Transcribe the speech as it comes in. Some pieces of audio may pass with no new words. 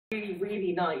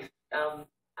really nice. And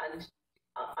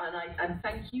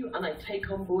thank you, and I take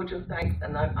on board your thanks,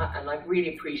 and I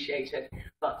really appreciate it.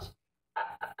 But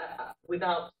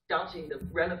without doubting the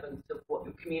relevance of what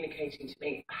you're communicating to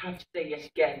me, I have to say yet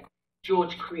again,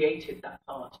 George created that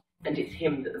part, and it's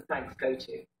him that the thanks go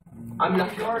to. I'm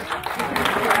lucky. George.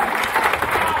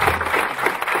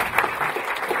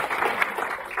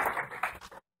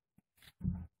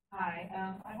 Hi,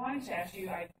 I wanted to ask you,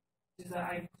 I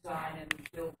design and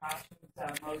build costumes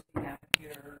mostly now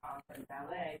here for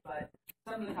ballet, but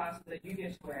some of the costumes that you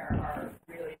get to wear are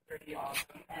really pretty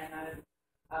awesome. And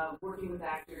working with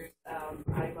actors,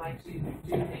 I like to do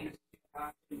things to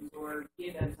costumes or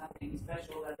give them something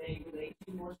special that they relate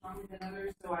to more strongly than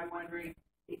others. So I'm wondering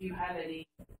if you have any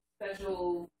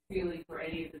special feeling for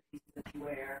any of the pieces that you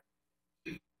wear.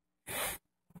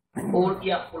 All of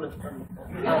them. All of them.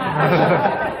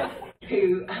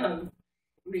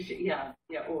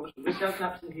 Michelle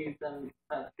Clapton, who's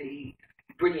the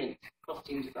brilliant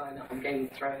costume designer on Game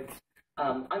of Thrones.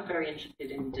 I'm very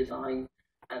interested in design,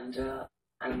 and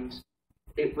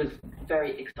it was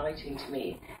very exciting to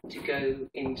me to go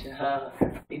into her,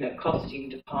 costume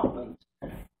department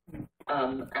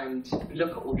and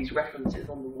look at all these references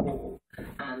on the wall.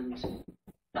 And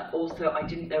also, I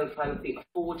didn't know if I would be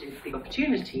afforded the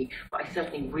opportunity, but I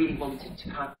certainly really wanted to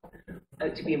have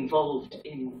to be involved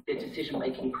in the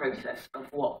decision-making process of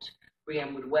what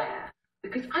Brienne would wear,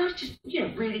 because I was just,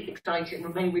 really excited and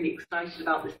remain really excited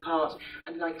about this part,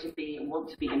 and like to be and want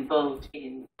to be involved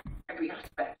in every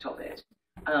aspect of it.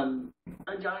 And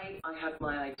I had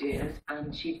my ideas,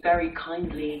 and she very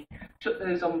kindly took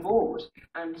those on board.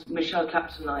 And Michelle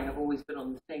Clapton and I have always been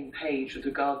on the same page with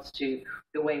regards to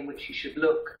the way in which she should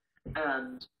look,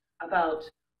 and about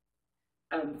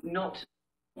not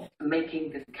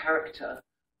making this character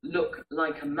look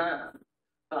like a man,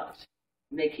 but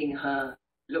making her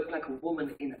look like a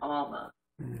woman in armor,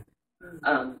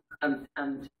 and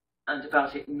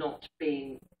about it not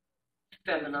being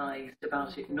feminized,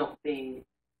 about it not being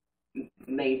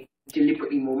made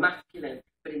deliberately more masculine,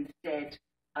 but instead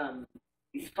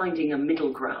finding a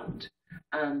middle ground.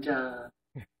 And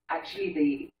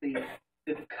actually, the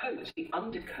coat, the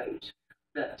undercoat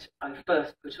that I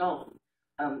first put on,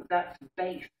 that's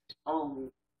based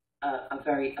on a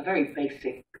very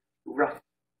basic, rough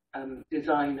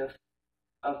design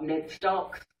of Ned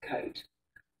Stark's coat.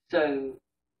 So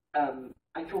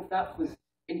I thought that was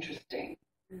interesting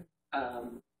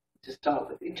to start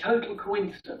with. A total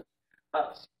coincidence,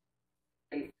 but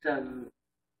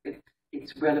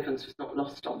its relevance was not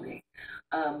lost on me.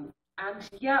 And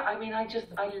yeah, I mean, I get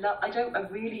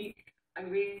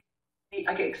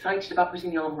excited about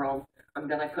putting the armor on, and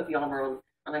then I put the armor on,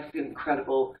 and I feel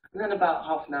incredible. And then about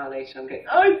half an hour later, I'm going,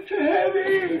 oh, it's too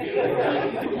heavy!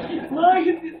 Why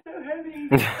is it so heavy?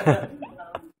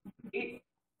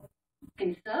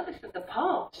 In service of the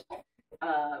part,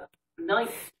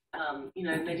 knights,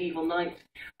 medieval knights,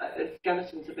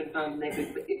 skeletons have been found, and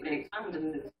they've been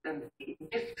examined, and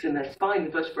discs in their spine,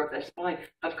 the vertebrae of their spine,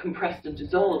 have compressed and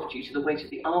dissolved due to the weight of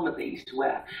the armour they used to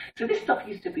wear. So this stuff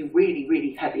used to be really,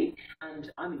 really heavy,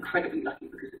 and I'm incredibly lucky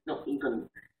because it's not even,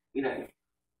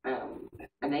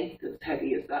 an eighth as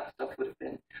heavy as that stuff would have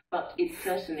been. But it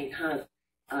certainly has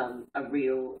a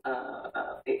real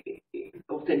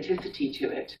authenticity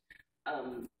to it.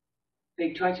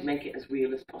 They try to make it as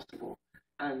real as possible.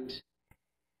 And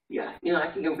yeah,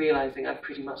 I think I'm realizing I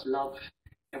pretty much love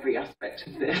every aspect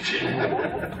of this.